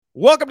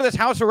Welcome to this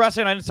House of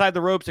Wrestling on Inside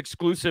the Ropes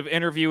exclusive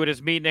interview. It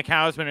is me, Nick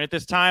Hausman, and at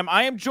this time,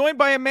 I am joined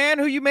by a man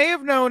who you may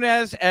have known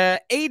as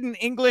Aiden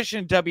English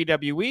in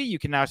WWE. You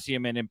can now see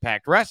him in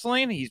Impact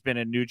Wrestling. He's been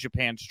in New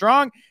Japan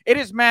Strong. It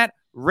is Matt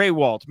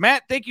Rehwolt.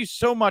 Matt, thank you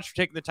so much for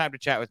taking the time to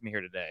chat with me here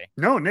today.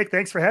 No, Nick,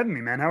 thanks for having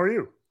me, man. How are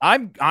you?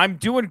 I'm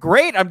doing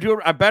great. I'm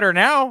better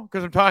now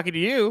because I'm talking to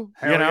you.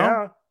 Hell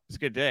yeah. It's a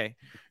good day.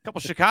 A couple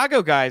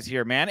Chicago guys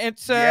here, man.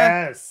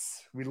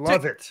 Yes, we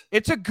love it.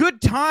 It's a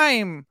good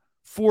time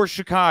for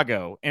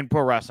Chicago in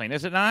pro wrestling,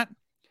 is it not?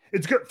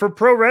 It's good for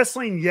pro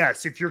wrestling.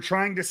 Yes. If you're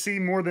trying to see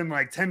more than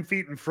like 10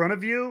 feet in front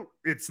of you,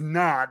 it's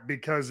not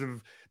because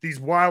of these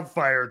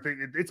wildfire things.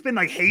 It's been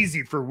like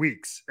hazy for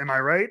weeks. Am I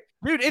right?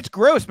 Dude, it's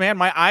gross, man.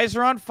 My eyes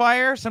are on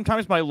fire.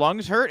 Sometimes my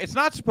lungs hurt. It's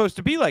not supposed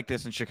to be like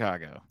this in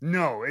Chicago.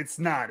 No, it's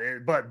not.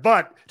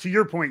 But to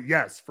your point,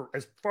 yes, for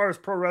as far as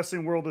pro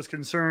wrestling world is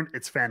concerned,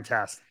 it's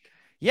fantastic.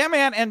 Yeah,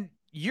 man. And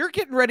you're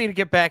getting ready to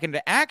get back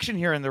into action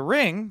here in the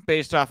ring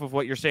based off of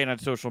what you're saying on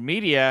social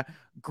media.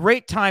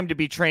 Great time to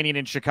be training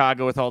in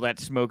Chicago with all that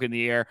smoke in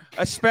the air,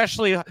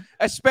 especially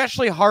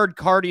hard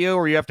cardio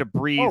where you have to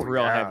breathe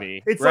real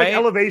heavy. It's right? Like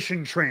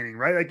elevation training,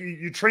 right? Like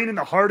you train in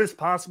the hardest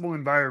possible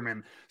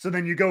environment. So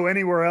then you go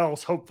anywhere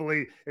else.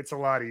 Hopefully it's a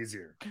lot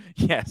easier.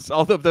 Yes.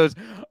 All of those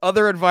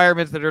other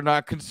environments that are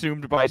not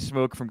consumed by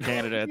smoke from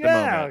Canada at the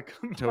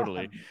moment.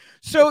 Totally.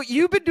 So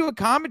you've been doing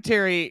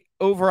commentary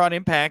over on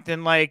Impact,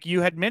 and like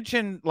you had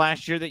mentioned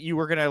last year that you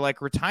were going to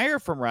like retire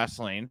from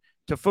wrestling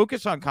to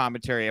focus on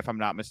commentary, if I'm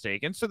not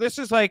mistaken. So this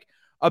is like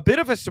a bit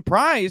of a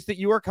surprise that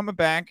you are coming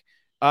back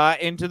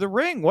into the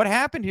ring. What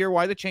happened here?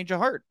 Why the change of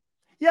heart?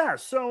 Yeah.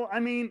 So, I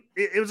mean,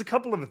 it was a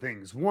couple of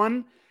things.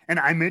 One, and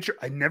I made sure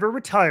I never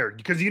retired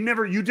because you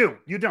don't.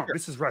 Sure.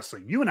 This is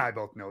wrestling. You and I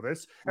both know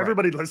this. Right.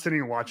 Everybody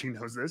listening and watching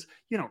knows this.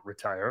 You don't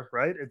retire,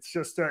 right? It's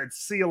just, it's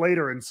see you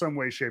later in some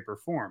way, shape, or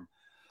form.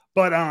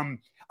 But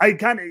I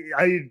kind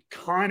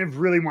of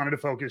really wanted to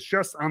focus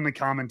just on the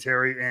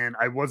commentary, and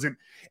I wasn't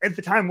at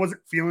the time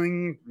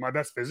feeling my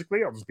best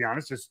physically. I'll just be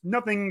honest, just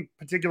nothing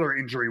particular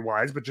injury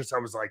wise, but just I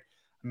was like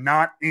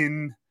not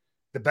in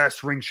the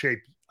best ring shape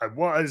I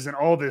was, and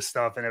all this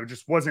stuff, and I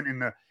just wasn't in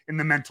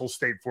the mental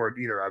state for it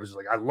either. I was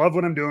like, I love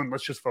what I'm doing.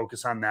 Let's just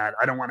focus on that.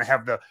 I don't want to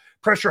have the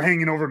pressure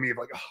hanging over me of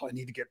like, oh, I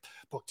need to get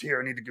booked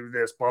here. I need to do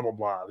this, blah blah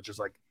blah. I was just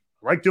like,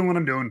 I like doing what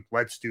I'm doing.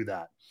 Let's do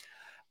that.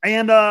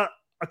 And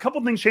a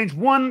couple things changed.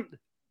 One,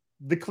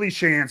 the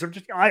cliche answer,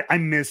 just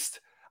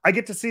I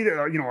get to see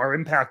our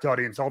Impact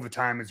audience all the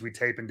time as we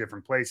tape in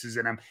different places,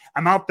 and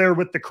I'm out there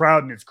with the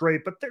crowd, and it's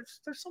great. But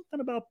there's something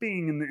about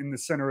being in the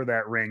center of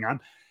that ring. All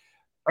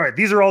right,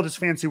 these are all just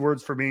fancy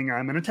words for being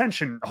I'm an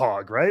attention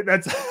hog, right?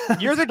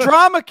 You're the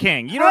drama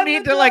king. You don't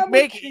need to like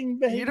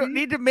you don't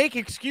need to make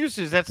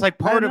excuses. That's like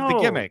part of the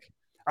gimmick.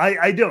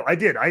 I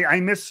did.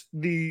 I miss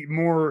the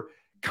more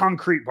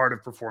concrete part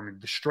of performing,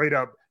 the straight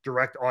up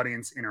direct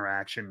audience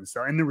interaction.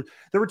 So, and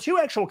there were two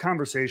actual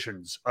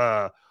conversations.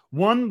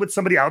 One with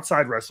somebody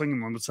outside wrestling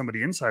and one with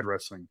somebody inside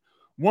wrestling.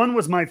 One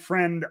was my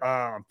friend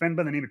by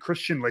the name of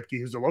Christian Litke,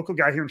 who's a local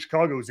guy here in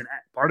Chicago, who's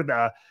part of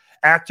the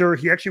actor.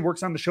 He actually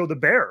works on the show The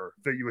Bear,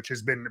 which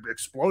has been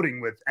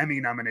exploding with Emmy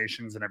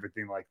nominations and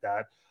everything like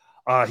that.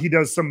 He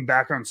does some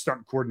background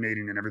stunt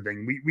coordinating and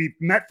everything. We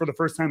met for the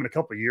first time in a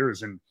couple of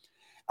years, and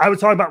I was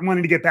talking about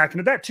wanting to get back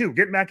into that too,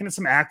 getting back into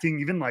some acting,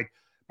 even like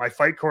my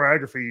fight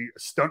choreography,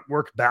 stunt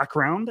work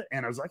background.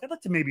 And I was like, I'd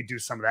like to maybe do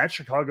some of that.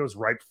 Chicago's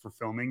ripe for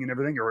filming and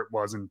everything, or it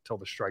was until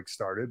the strike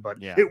started,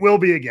 but it will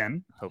be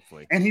again.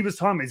 Hopefully. And he was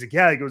telling me, he's like,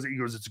 yeah, he goes,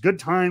 it's a good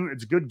time.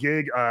 It's a good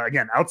gig.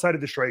 Again, outside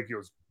of the strike, he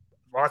goes,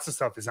 lots of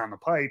stuff is on the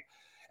pipe.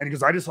 And he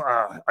goes, I just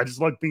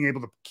like being able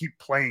to keep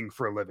playing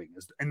for a living.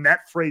 And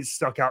that phrase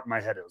stuck out in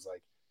my head. It was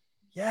like,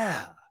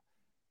 yeah,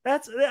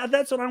 that's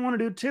what I want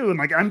to do too. And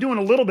like, I'm doing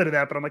a little bit of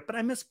that, but I'm like, but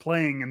I miss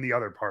playing in the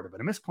other part of it.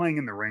 I miss playing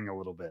in the ring a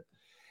little bit.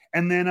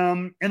 And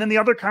then the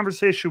other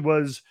conversation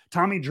was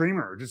Tommy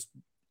Dreamer, just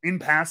in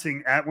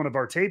passing at one of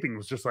our taping,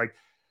 was just like,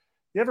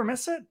 you ever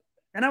miss it?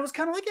 And I was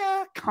kind of like,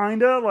 yeah,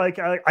 kind of. Like,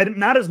 I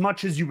not as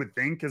much as you would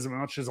think, as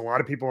much as a lot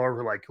of people are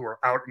who are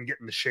out and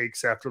getting the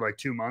shakes after like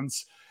 2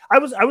 months. I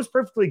was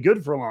perfectly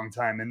good for a long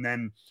time. And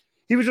then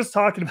he was just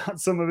talking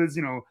about some of his,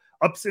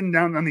 ups and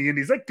downs on the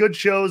indies, like good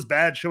shows,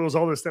 bad shows,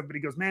 all this stuff. But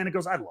he goes, man,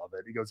 I love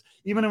it. He goes,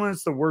 even when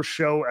it's the worst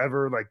show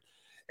ever, like,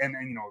 and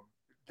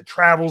the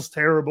travel's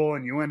terrible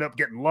and you end up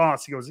getting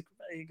lost. He goes,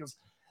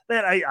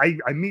 man,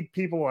 I meet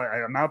people.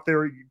 I'm out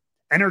there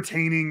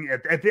entertaining.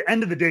 At the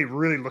end of the day,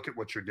 really look at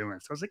what you're doing.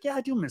 So I was like, yeah,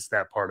 I do miss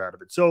that part out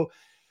of it. So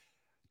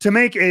to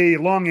make a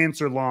long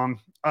answer long,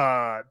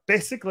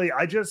 basically,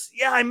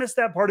 I missed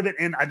that part of it.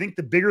 And I think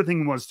the bigger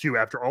thing was too,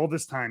 after all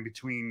this time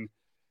between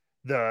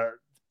the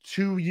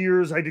 2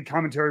 years I did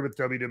commentary with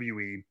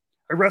WWE,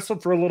 I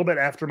wrestled for a little bit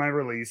after my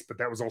release, but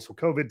that was also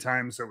COVID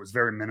time. So it was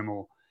very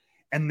minimal.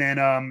 And then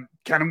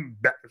kind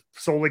of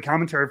solely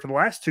commentary for the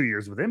last 2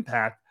 years with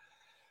Impact.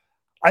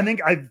 I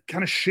think I've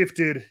kind of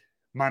shifted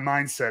my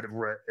mindset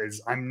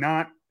as I'm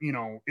not,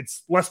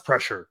 it's less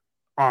pressure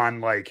on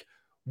like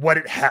what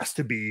it has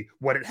to be,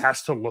 what it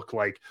has to look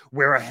like,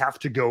 where I have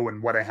to go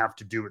and what I have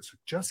to do. It's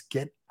just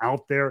get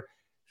out there,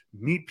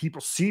 meet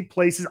people, see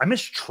places. I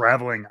miss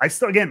traveling. I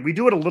still, again, we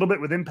do it a little bit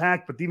with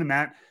Impact, but even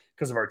that,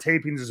 because of our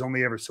tapings, is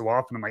only ever so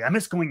often. I'm like, I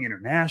miss going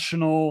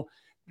international,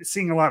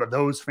 seeing a lot of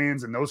those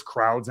fans and those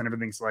crowds and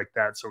everything like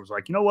that. So it was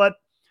like, you know what?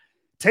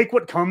 Take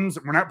what comes.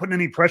 We're not putting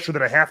any pressure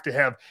that I have to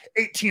have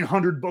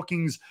 1,800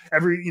 bookings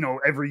every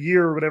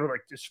year or whatever.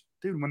 Like, just,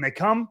 dude, when they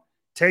come,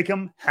 take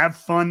them, have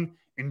fun,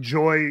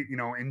 enjoy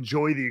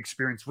the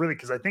experience, really.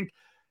 Because I think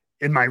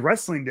in my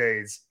wrestling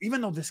days,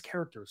 even though this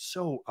character is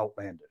so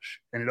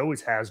outlandish, and it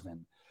always has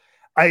been,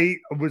 I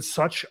was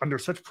under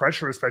such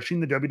pressure, especially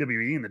in the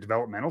WWE and the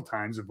developmental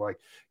times of like,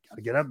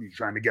 gotta get up. You're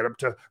trying to get up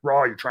to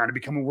Raw. You're trying to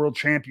become a world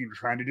champion. You're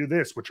trying to do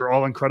this, which are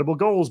all incredible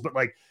goals. But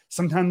like,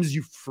 sometimes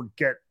you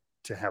forget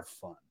to have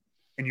fun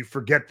and you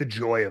forget the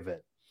joy of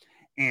it.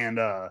 And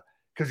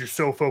because you're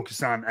so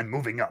focused on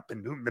moving up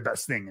and doing the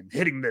best thing and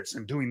hitting this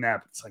and doing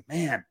that. But it's like,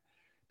 man,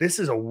 this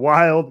is a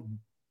wild,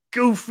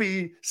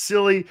 goofy,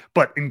 silly,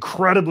 but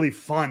incredibly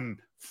fun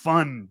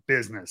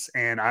business.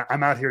 And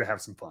I'm out here to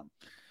have some fun.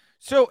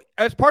 So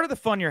as part of the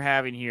fun you're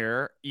having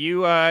here,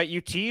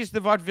 you teased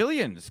the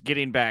Vaudevillians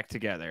getting back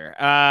together.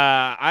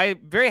 I'm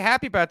very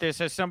happy about this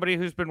as somebody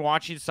who's been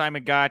watching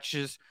Simon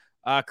Gotch's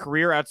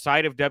career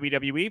outside of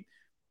WWE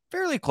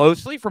fairly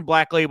closely, from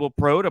Black Label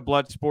Pro to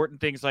Bloodsport and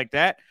things like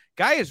that.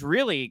 Guy has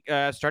really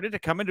started to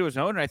come into his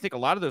own, and I think a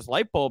lot of those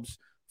light bulbs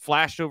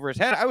flashed over his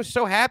head. I was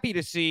so happy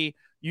to see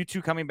you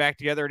two coming back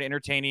together and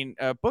entertaining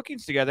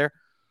bookings together.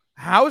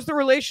 How's the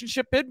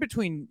relationship been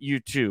between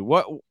you two?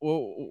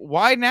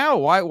 Why now?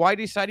 Why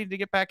deciding to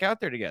get back out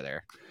there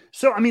together?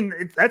 So, I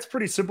mean, that's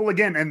pretty simple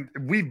again. And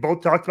we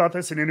both talked about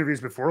this in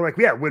interviews before. Like,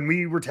 yeah, when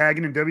we were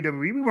tagging in WWE,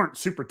 we weren't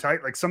super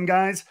tight. Like some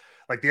guys,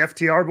 like the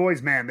FTR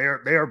boys, man, they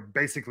are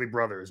basically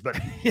brothers. But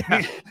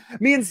yeah.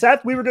 me and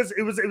Seth, we were just,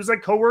 it was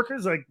like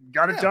coworkers, like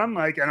got it done.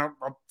 Like, and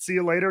I'll see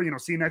you later,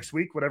 see you next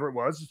week, whatever it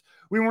was.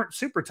 We weren't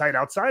super tight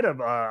outside of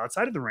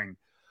the ring,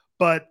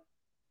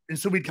 and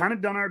so we'd kind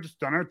of done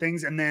our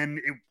things. And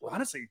then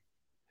honestly,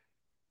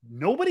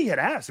 nobody had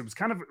asked. It was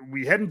kind of,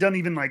 we hadn't done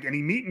even like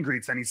any meet and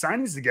greets, any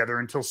signings together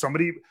until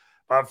somebody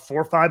 4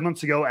 or 5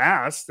 months ago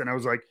asked. And I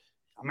was like,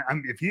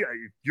 if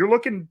you're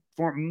looking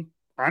for him,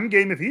 I'm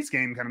game if he's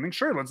game, kind of thing.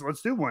 Sure,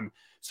 let's do one.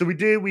 So we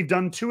did. We've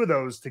done 2 of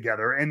those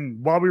together.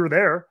 And while we were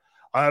there,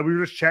 we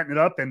were just chatting it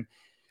up. And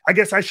I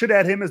guess I should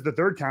add him as the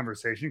third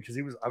conversation because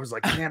I was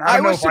like, man,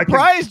 I was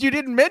surprised you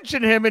didn't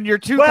mention him in your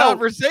 2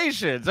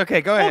 conversations.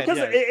 Okay, go ahead. Because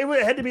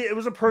it had to be, it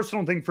was a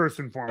personal thing first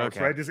and foremost,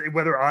 right? Just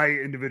whether I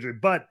individually,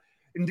 but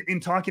in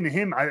talking to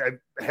him, I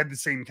had the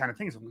same kind of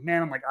things. I'm like,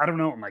 man, I don't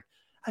know. I'm like,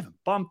 I haven't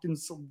bumped in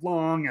so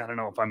long. I don't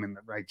know if I'm in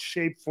the right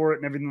shape for it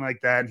and everything like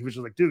that. And he was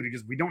just like, dude,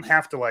 because we don't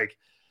have to like,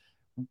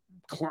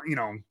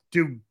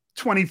 do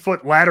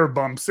 20-foot ladder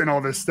bumps and all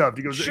this stuff.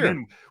 He goes,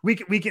 sure. we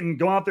can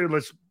go out there.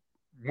 Let's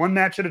one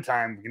match at a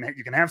time.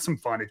 You can have some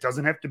fun. It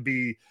doesn't have to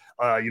be,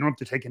 you don't have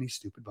to take any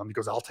stupid bumps. He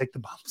goes, I'll take the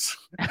bumps.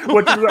 I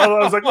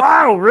was like,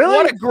 wow, really?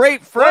 What a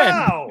great friend.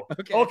 Wow.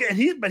 Okay. And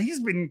he's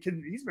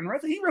been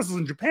wrestling. He wrestles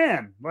in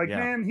Japan. Like,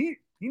 man, he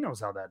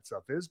knows how that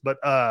stuff is. But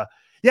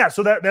yeah,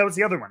 so that was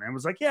the other one. And it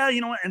was like, yeah,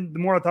 and the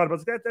more I thought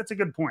about it, that's a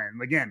good point.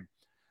 And again,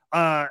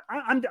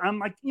 I'm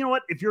like, you know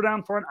what? If you're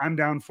down for it, I'm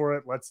down for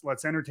it.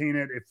 Let's entertain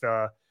it.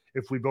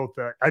 If we both,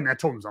 and I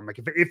told him, I'm like,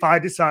 if I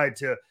decide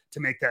to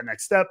make that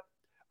next step,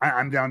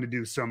 I'm down to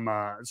do some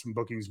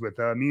bookings with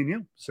me and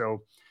you.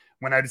 So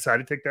when I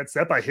decided to take that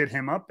step, I hit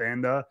him up,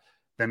 and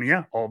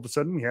then all of a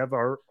sudden we have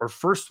our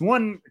first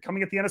one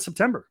coming at the end of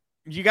September.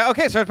 So I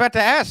was about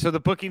to ask. So the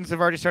bookings have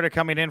already started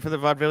coming in for the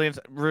Vaudevillians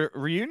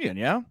reunion,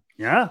 yeah?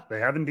 Yeah, they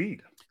have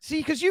indeed. See,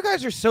 because you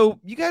guys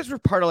were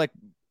part of like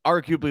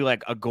arguably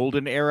like a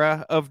golden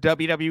era of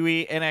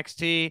WWE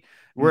NXT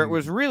where it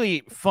was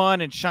really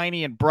fun and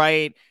shiny and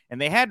bright, and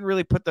they hadn't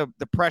really put the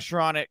pressure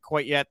on it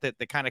quite yet that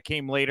kind of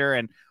came later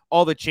and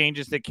all the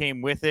changes that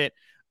came with it.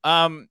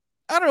 I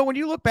don't know, when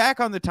you look back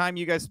on the time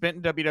you guys spent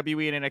in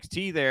WWE and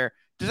NXT there,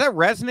 does that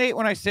resonate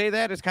when I say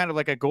that as kind of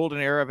like a golden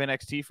era of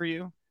NXT for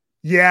you?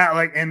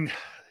 Yeah, and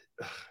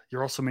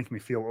you're also making me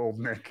feel old,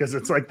 Nick, because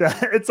it's like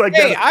that. It's like,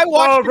 hey, I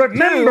watched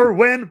remember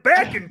when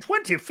back in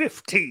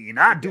 2015,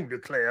 I do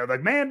declare,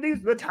 like, man,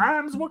 the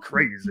times were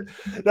crazy.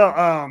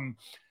 No,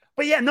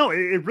 but yeah, no,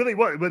 it really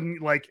was. When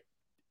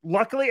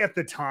luckily at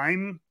the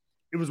time,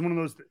 it was one of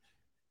those.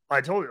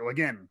 I told you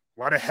again,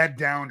 a lot of head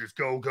down, just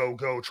go,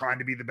 trying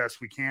to be the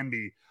best we can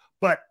be.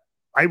 But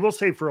I will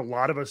say for a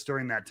lot of us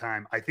during that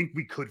time, I think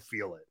we could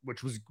feel it,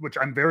 which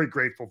I'm very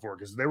grateful for,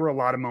 because there were a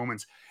lot of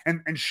moments.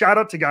 And shout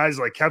out to guys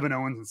like Kevin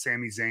Owens and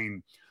Sami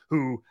Zayn,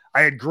 who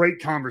I had great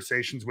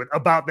conversations with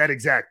about that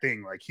exact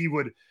thing. Like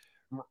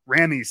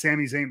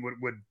Sami Zayn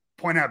would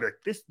point out that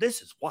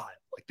this is wild.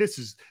 Like this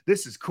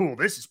is cool.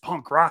 This is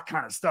punk rock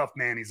kind of stuff,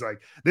 man. He's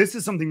like, this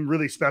is something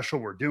really special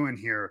we're doing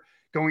here.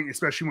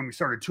 Especially when we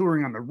started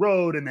touring on the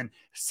road and then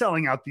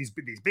selling out these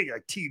big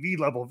like TV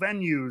level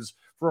venues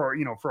for our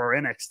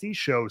NXT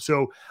show.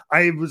 So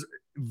I was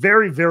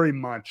very, very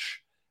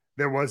much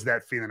there was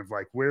that feeling of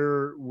like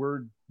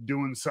we're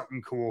doing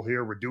something cool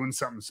here, we're doing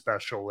something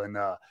special, and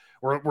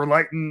we're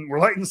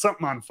lighting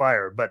something on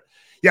fire. But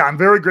yeah, I'm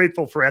very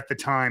grateful for at the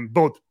time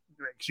both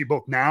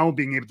now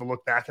being able to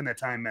look back on that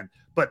time,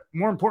 but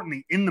more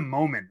importantly in the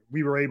moment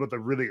we were able to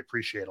really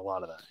appreciate a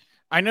lot of that.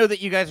 I know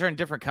that you guys are in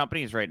different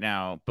companies right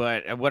now,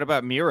 but what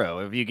about Miro?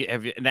 Have you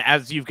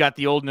as you've got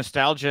the old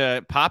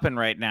nostalgia popping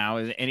right now?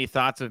 Any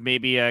thoughts of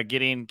maybe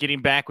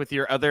getting back with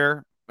your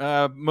other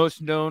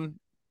most known?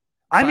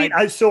 I mean,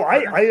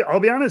 I'll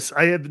be honest.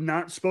 I have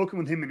not spoken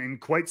with him in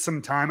quite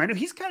some time. I know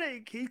he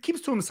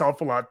keeps to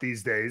himself a lot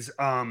these days.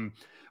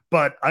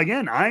 But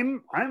again, I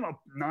am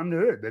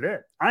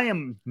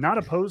not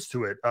opposed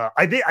to it.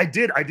 I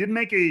did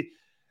make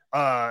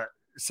a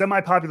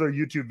semi-popular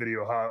YouTube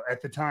video. How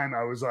at the time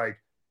I was like,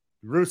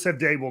 Rusev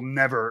Day will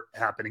never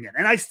happen again,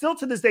 and I still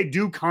to this day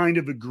do kind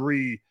of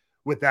agree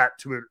with that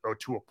to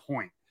a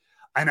point.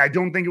 And I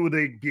don't think it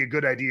would be a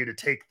good idea to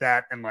take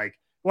that and like.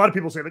 A lot of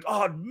people say like,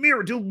 oh,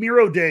 do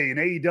Miro Day in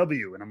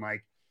AEW. And I'm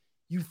like,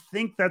 you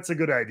think that's a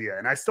good idea?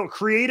 And I still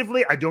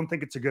creatively, I don't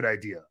think it's a good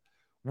idea.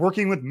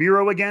 Working with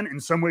Miro again in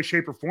some way,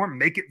 shape, or form,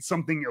 make it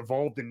something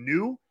evolved and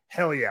new.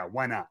 Hell yeah,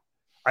 why not?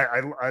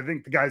 I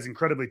think the guy's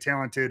incredibly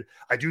talented.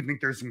 I do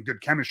think there's some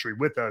good chemistry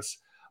with us,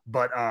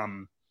 but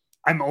I'm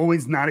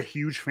always not a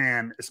huge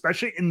fan,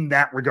 especially in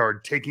that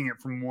regard, taking it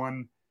from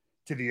one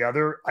to the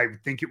other. I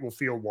think it will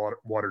feel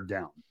watered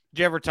down. Did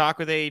you ever talk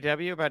with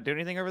AEW about doing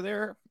anything over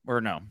there or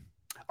no?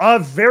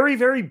 Very,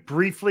 very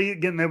briefly.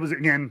 Again, that was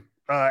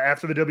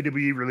after the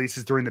WWE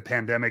releases during the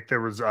pandemic.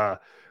 There was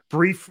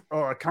brief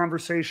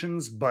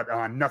conversations, but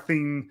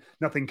nothing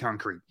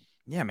concrete.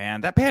 Yeah,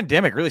 man, that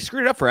pandemic really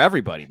screwed it up for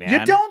everybody, man.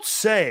 You don't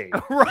say,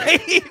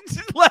 right?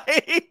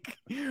 Like,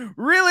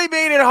 really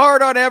made it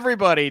hard on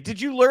everybody. Did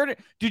you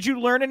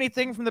learn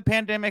anything from the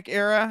pandemic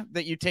era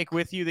that you take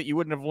with you that you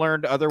wouldn't have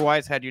learned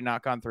otherwise had you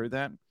not gone through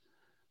that?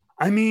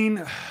 I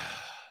mean,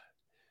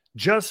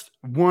 just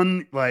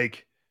one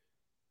like.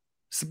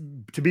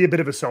 To be a bit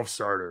of a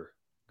self-starter,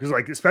 because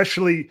like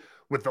especially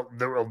with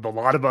the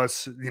lot of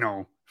us,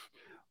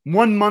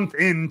 1 month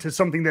into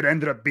something that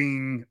ended up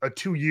being a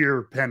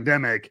 2-year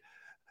pandemic,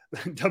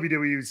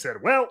 WWE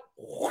said, well,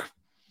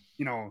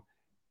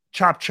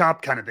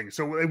 chop kind of thing.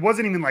 So it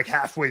wasn't even like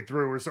halfway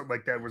through or something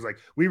like that. It was like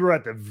we were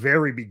at the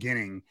very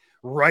beginning,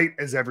 right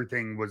as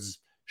everything was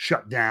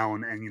shut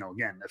down, and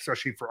again,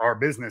 especially for our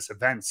business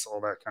events, all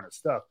that kind of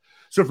stuff.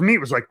 So for me,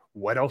 it was like,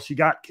 what else you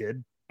got,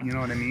 kid? You know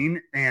what I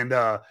mean?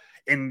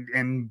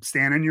 And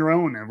stand on your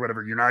own and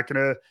whatever. You're not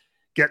going to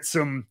get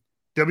some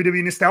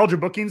WWE nostalgia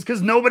bookings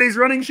because nobody's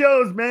running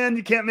shows, man.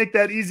 You can't make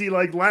that easy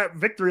like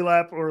victory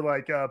lap or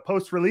like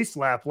post-release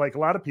lap like a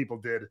lot of people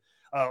did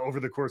over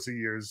the course of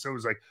years. So it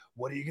was like,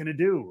 what are you going to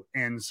do?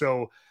 And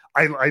so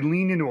I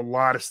leaned into a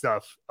lot of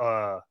stuff,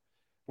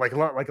 like a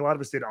lot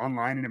of us did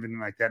online and everything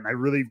like that. And I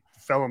really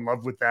fell in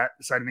love with that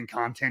side of thing,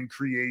 content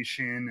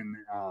creation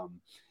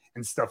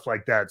and stuff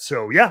like that.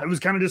 So yeah, it was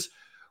kind of just,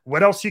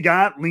 what else you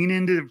got? Lean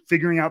into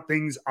figuring out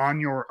things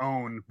on your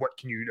own. What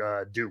can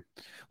you do?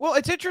 Well,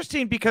 it's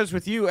interesting because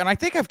with you, and I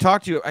think I've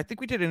talked to you, I think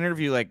we did an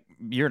interview like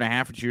a year and a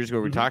half or 2 years ago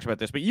where we talked about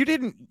this, but you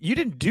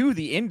didn't do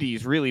the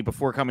indies really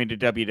before coming to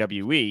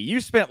WWE.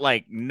 You spent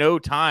like no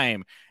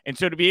time. And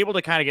so to be able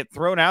to kind of get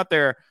thrown out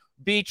there,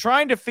 be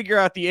trying to figure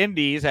out the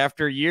indies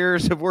after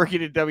years of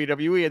working at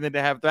WWE and then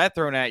to have that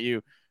thrown at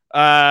you,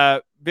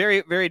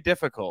 very, very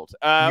difficult.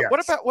 Yes.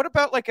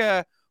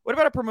 What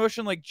about a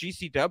promotion like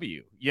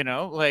GCW?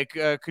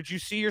 Could you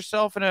see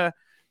yourself in a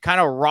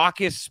kind of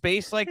raucous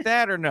space like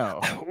that or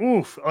no?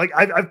 Oof. Like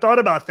I've thought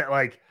about that,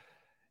 like,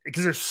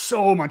 because there's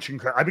so much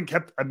incredible.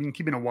 I've been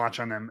keeping a watch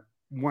on them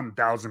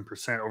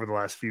 1000% over the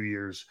last few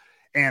years.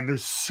 And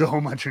there's so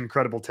much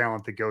incredible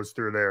talent that goes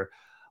through there.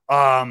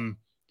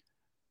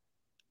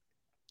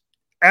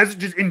 As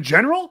just in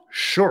general,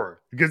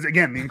 sure. Because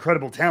again, the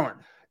incredible talent.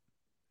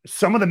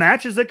 Some of the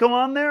matches that go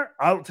on there,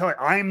 I'll tell you,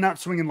 I am not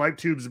swinging light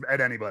tubes at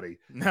anybody.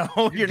 No,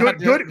 you're good, not.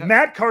 Good,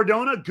 Matt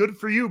Cardona, good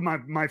for you,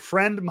 my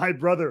friend, my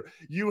brother.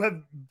 You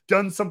have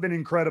done something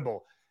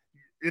incredible.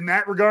 In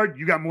that regard,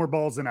 you got more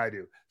balls than I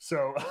do.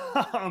 So,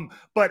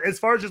 but as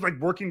far as just like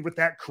working with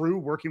that crew,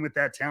 working with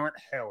that talent,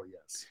 hell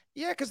yes.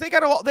 Yeah, because they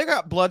got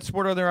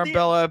Bloodsport on their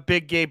umbrella,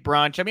 Big Gay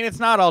Brunch. I mean, it's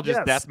not all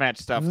just deathmatch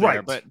stuff,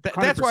 right? There, but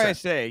that's why I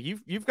say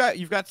you've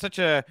got such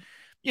a.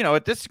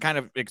 At this kind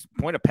of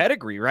point of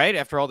pedigree, right?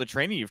 After all the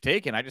training you've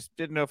taken, I just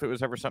didn't know if it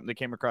was ever something that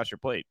came across your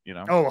plate,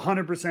 Oh,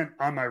 100%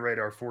 on my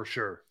radar for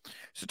sure.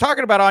 So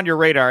talking about on your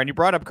radar, and you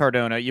brought up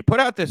Cardona, you put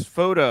out this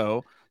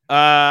photo,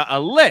 a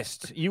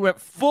list. You went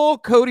full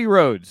Cody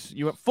Rhodes.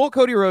 You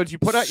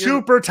put out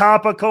super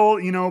topical.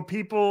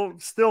 People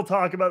still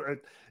talk about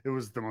it. It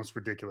was the most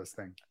ridiculous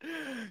thing.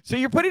 So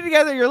you're putting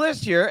together your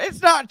list here.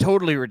 It's not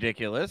totally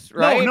ridiculous,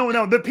 right?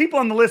 No. The people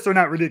on the list are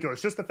not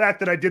ridiculous. Just the fact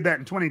that I did that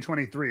in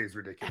 2023 is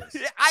ridiculous.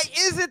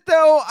 Is it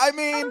though? I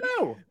mean, I don't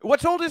know.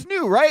 What's old is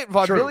new, right?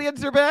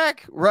 Vaudevillians are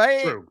back,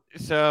 right? True.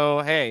 So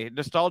hey,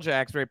 Nostalgia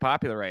Act's very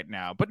popular right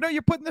now. But no,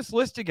 you're putting this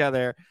list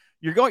together.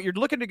 You're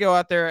looking to go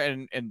out there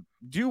and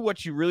do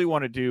what you really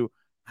want to do.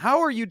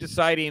 how are you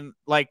deciding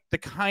like the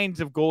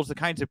kinds of goals, the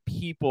kinds of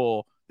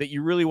people that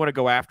you really want to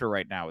go after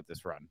right now with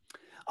this run?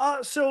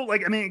 So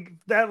like, I mean,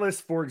 that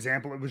list, for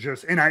example, it was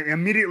just, and I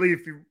immediately,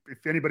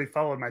 if anybody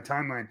followed my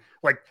timeline,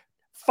 like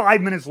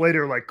 5 minutes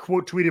later, like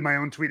quote tweeted my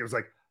own tweet. It was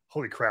like,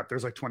 holy crap,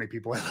 there's like 20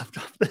 people I left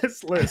off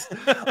this list.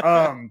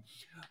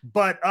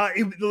 But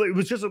it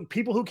was just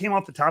people who came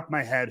off the top of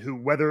my head who,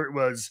 whether it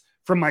was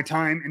from my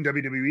time in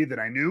WWE that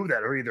I knew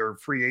that are either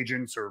free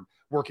agents or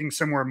working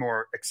somewhere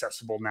more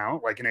accessible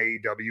now, like an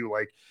AEW,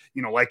 like,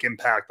 like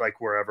Impact,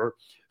 like wherever,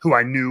 who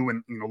I knew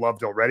and,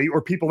 loved already,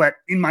 or people that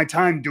in my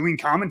time doing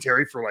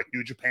commentary for like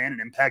New Japan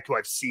and Impact who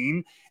I've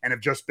seen and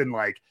have just been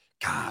like,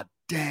 God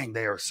dang,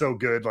 they are so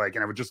good. Like,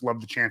 and I would just love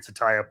the chance to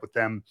tie up with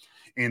them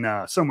in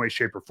some way,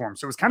 shape, or form.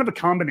 So it was kind of a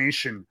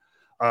combination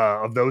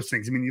of those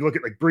things. I mean, you look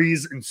at like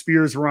Breeze and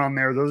Spears were on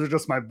there. Those are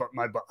just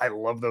I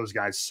love those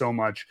guys so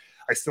much.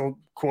 I still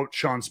quote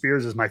Sean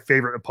Spears as my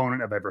favorite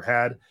opponent I've ever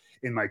had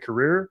in my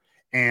career.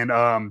 And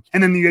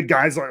then you had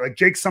guys like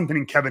Jake Something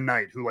and Kevin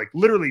Knight, who like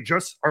literally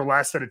just our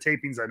last set of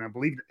tapings, and I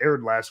believe it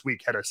aired last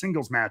week, had a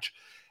singles match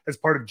as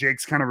part of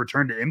Jake's kind of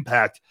return to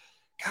Impact.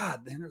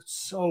 God, they're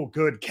so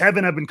good.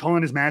 Kevin, I've been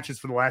calling his matches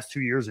for the last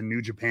 2 years in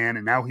New Japan,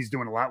 and now he's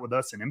doing a lot with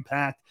us in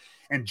Impact.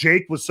 And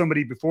Jake was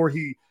somebody before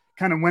he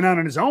kind of went out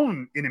on his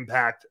own in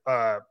Impact,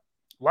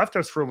 left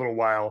us for a little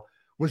while,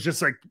 was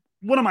just like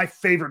one of my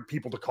favorite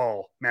people to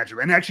call matches.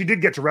 And actually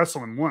did get to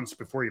wrestle him once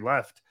before he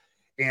left.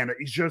 And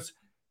he's just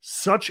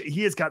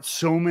he has got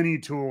so many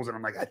tools. And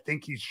I'm like, I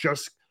think he's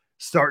just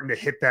starting to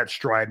hit that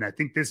stride. And I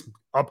think this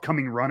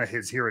upcoming run of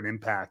his here at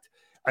Impact,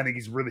 I think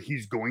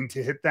he's going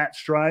to hit that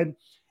stride.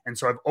 And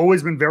so I've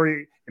always been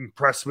very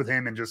impressed with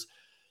him and just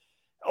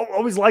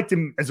always liked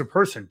him as a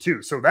person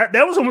too. So that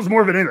was almost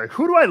more of an like,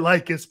 who do I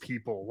like as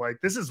people? Like,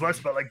 this is less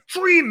about like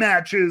dream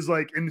matches,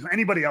 like in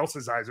anybody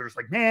else's eyes are just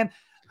like, man,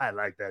 I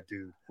like that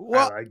dude.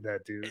 Well, I like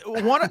that dude.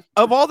 One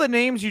of all the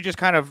names you just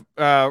kind of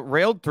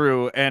railed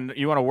through and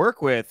you want to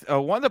work with,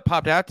 one that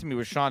popped out to me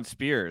was Sean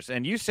Spears.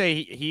 And you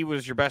say he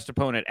was your best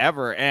opponent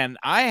ever. And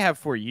I have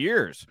for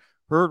years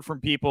heard from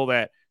people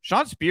that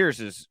Sean Spears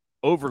is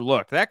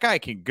overlooked. That guy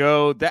can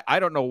go. That I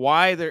don't know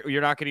why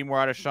you're not getting more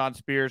out of Sean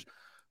Spears.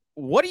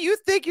 What do you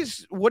think?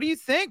 Why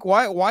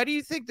do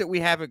you think that we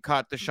haven't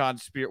caught the Sean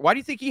Spears? Why do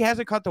you think he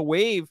hasn't caught the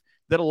wave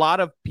that a lot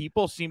of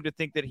people seem to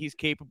think that he's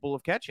capable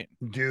of catching?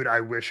 Dude, I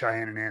wish I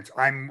had an answer.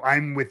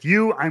 I'm with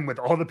you. I'm with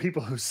all the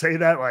people who say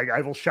that. Like,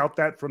 I will shout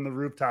that from the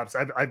rooftops.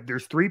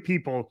 There's three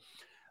people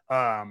who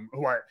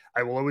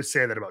I will always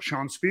say that about: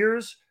 Sean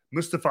Spears,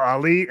 Mustafa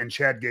Ali, and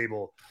Chad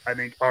Gable. I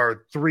think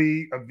are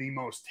three of the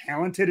most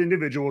talented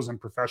individuals in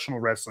professional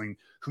wrestling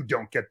who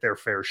don't get their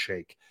fair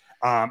shake.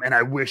 And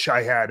I wish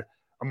I had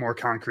a more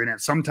concrete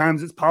answer.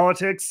 Sometimes it's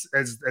politics,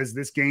 as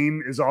this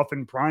game is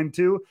often primed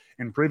to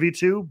and privy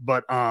to,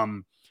 but I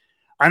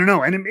don't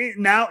know. And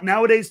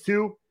nowadays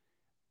too,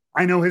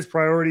 I know his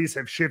priorities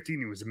have shifted.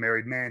 He was a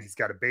married man. He's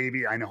got a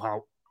baby. I know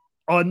how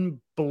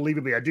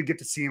unbelievably, I did get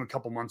to see him a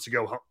couple months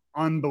ago, how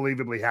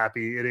unbelievably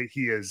happy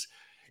he is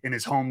in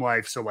his home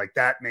life. So like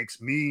that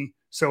makes me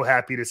so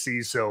happy to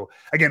see. So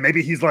again,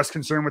 maybe he's less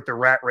concerned with the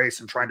rat race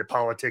and trying to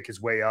politic his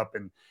way up.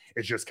 And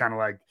it's just kind of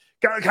like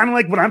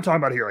what I'm talking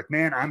about here. Like,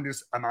 man, I'm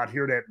out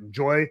here to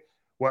enjoy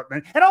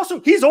and also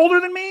he's older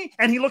than me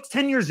and he looks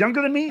 10 years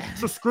younger than me.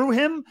 So screw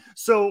him.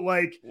 So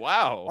like,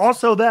 wow.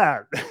 Also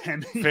that.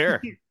 And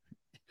fair.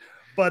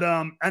 But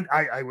and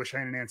I wish I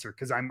had an answer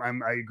because I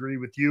agree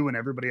with you and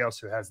everybody else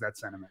who has that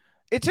sentiment.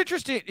 It's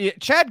interesting.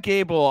 Chad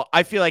Gable,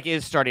 I feel like,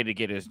 is starting to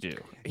get his due.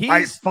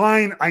 He's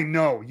fine. I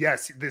know.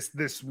 Yes,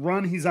 this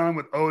run he's on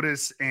with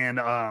Otis and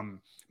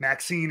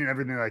Maxine and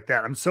everything like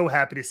that. I'm so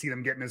happy to see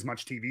them getting as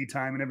much TV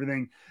time and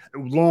everything.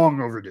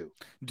 Long overdue.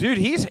 Dude,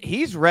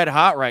 he's red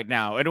hot right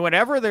now. And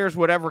whenever there's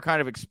whatever kind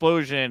of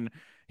explosion,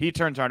 he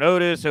turns on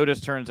Otis.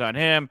 Otis turns on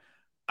him.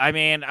 I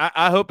mean,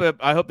 I hope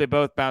they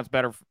both bounce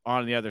better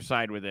on the other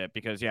side with it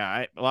because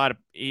a lot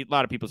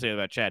of people say that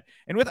about Chad.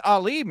 And with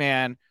Ali,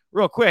 man,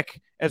 real quick,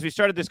 as we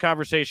started this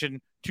conversation,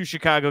 two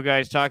Chicago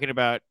guys talking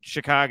about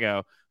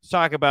Chicago, let's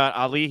talk about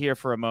Ali here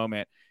for a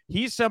moment.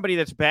 He's somebody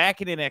that's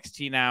back in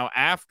NXT now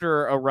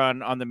after a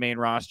run on the main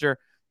roster.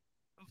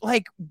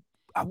 Like,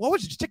 what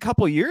was it, just a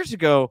couple years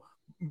ago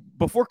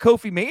before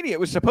Kofi Mania? It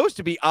was supposed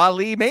to be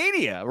Ali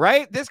Mania,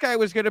 right? This guy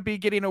was going to be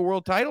getting a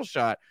world title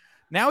shot.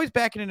 Now he's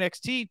back in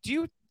NXT.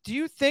 Do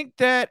you think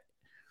that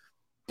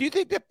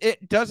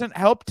it doesn't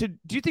help do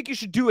you think you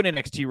should do an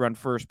NXT run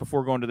first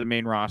before going to the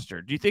main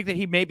roster? Do you think that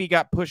he maybe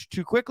got pushed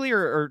too quickly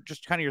or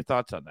just kind of your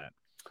thoughts on that?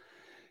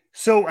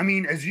 So, I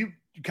mean, as you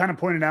kind of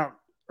pointed out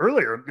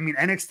earlier, I mean,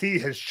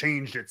 NXT has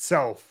changed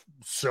itself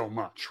so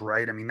much,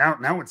 right? I mean,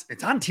 now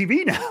it's on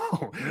TV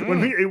now.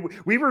 When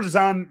we were just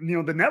on,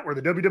 the network,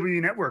 the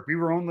WWE network, we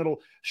were on little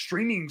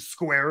streaming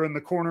square in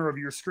the corner of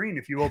your screen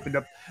if you opened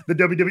up the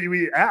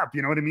WWE app,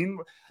 you know what I mean?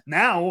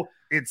 Now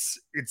it's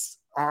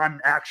on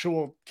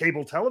actual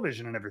cable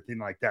television and everything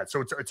like that.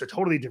 So it's a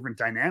totally different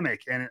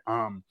dynamic. And it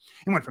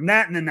went from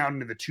that and then out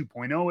into the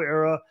 2.0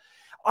 era.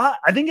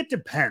 I think it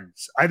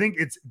depends. I think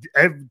it's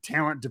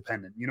talent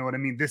dependent. You know what I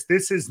mean?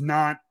 This is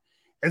not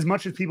as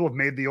much as people have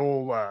made the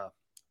old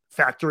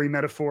factory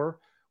metaphor,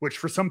 which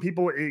for some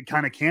people it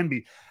kind of can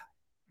be,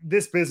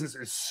 this business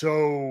is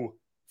so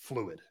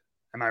fluid.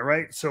 Am I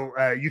right? So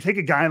you take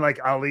a guy like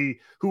Ali,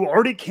 who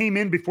already came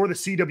in before the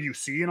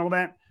CWC and all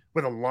that,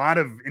 with a lot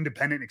of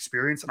independent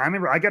experience. And I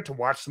remember I got to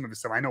watch some of his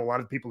stuff. I know a lot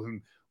of people who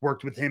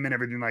worked with him and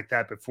everything like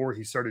that before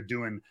he started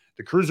doing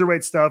the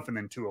cruiserweight stuff and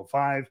then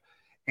 205.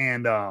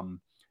 And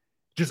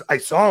just I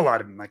saw a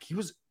lot of him. Like, he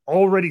was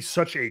already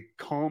such a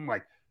calm,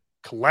 like,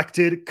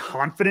 collected,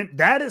 confident.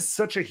 That is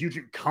such a huge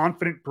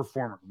confident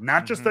performer.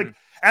 Not just like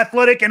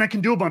athletic and I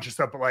can do a bunch of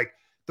stuff, but like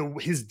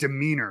his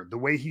demeanor, the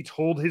way he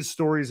told his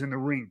stories in the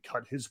ring,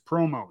 cut his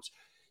promos.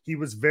 He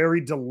was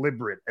very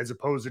deliberate as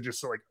opposed to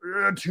just like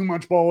too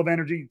much ball of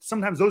energy.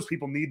 Sometimes those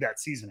people need that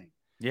seasoning.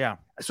 Yeah.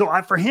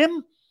 So for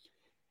him,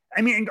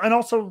 I mean, and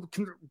also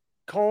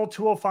call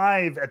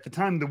 205 at the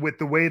time, with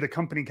the way the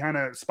company kind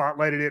of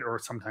spotlighted it or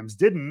sometimes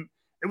didn't,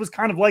 it was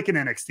kind of like an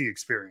NXT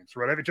experience,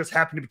 right? It just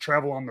happened to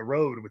travel on the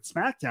road with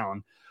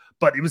SmackDown,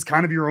 but it was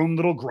kind of your own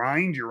little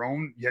grind, you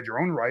had your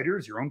own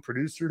writers, your own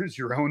producers,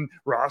 your own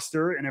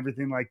roster and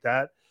everything like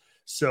that.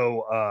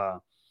 So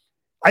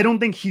I don't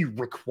think he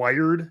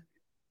required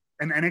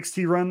an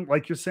NXT run,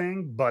 like you're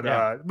saying,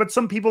 but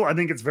some people I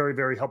think it's very,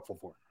 very helpful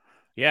for.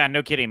 Yeah,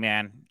 no kidding,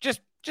 man.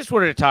 Just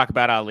wanted to talk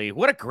about Ali.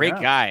 What a great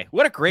guy.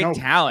 What a great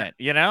talent,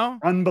 you know?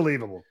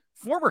 Unbelievable.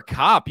 Former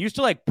cop, used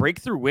to like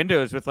break through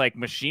windows with like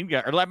machine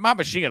gun or like not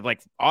machine gun,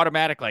 like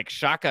automatic like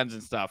shotguns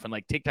and stuff and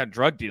like take down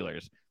drug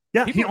dealers.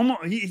 Yeah, he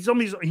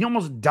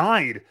almost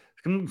died.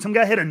 Some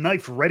guy had a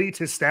knife ready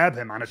to stab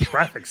him on a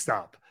traffic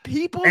stop.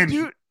 People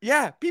do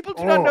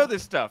not know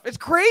this stuff. It's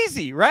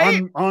crazy,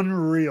 right?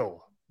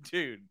 Unreal.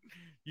 Dude.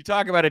 You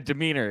talk about a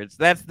demeanor.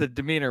 That's the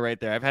demeanor right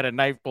there. I've had a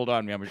knife pulled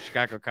on me. I'm a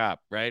Chicago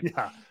cop, right?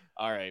 Yeah.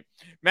 All right.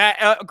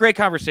 Matt, great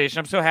conversation.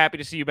 I'm so happy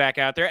to see you back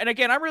out there. And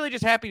again, I'm really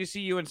just happy to see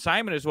you and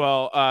Simon as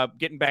well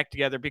getting back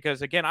together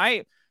because, again,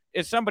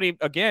 as somebody,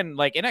 again,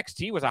 like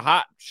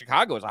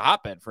Chicago was a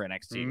hotbed for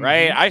NXT,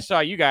 right? I saw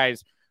you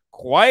guys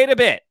quite a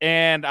bit,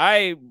 and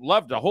I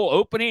loved the whole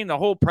opening, the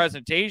whole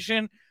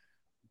presentation.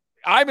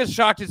 I'm as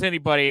shocked as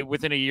anybody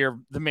within a year of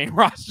the main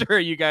roster.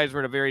 You guys were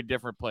in a very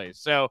different place.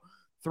 So,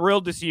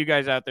 thrilled to see you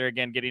guys out there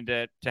again, getting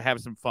to have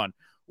some fun.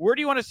 Where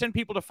do you want to send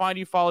people to find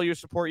you, follow you,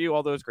 support you,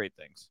 all those great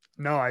things?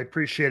 No, I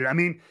appreciate it. I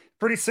mean,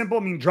 pretty simple. I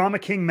mean, Drama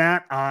King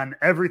Matt on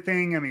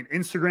everything. I mean,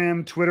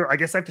 Instagram, Twitter. I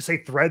guess I have to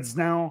say Threads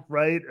now,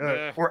 right?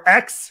 Or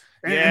X.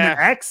 And then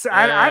X.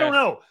 I don't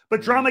know.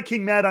 But Drama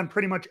King Matt on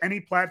pretty much any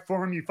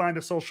platform you find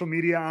a social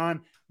media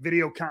on,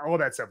 video, all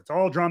that stuff. It's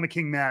all Drama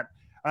King Matt.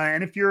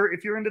 And if you're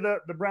into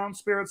the brown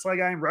spirits like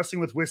I am,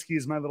 wrestling with whiskey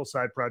is my little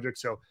side project.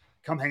 So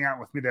come hang out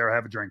with me there.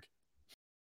 Have a drink.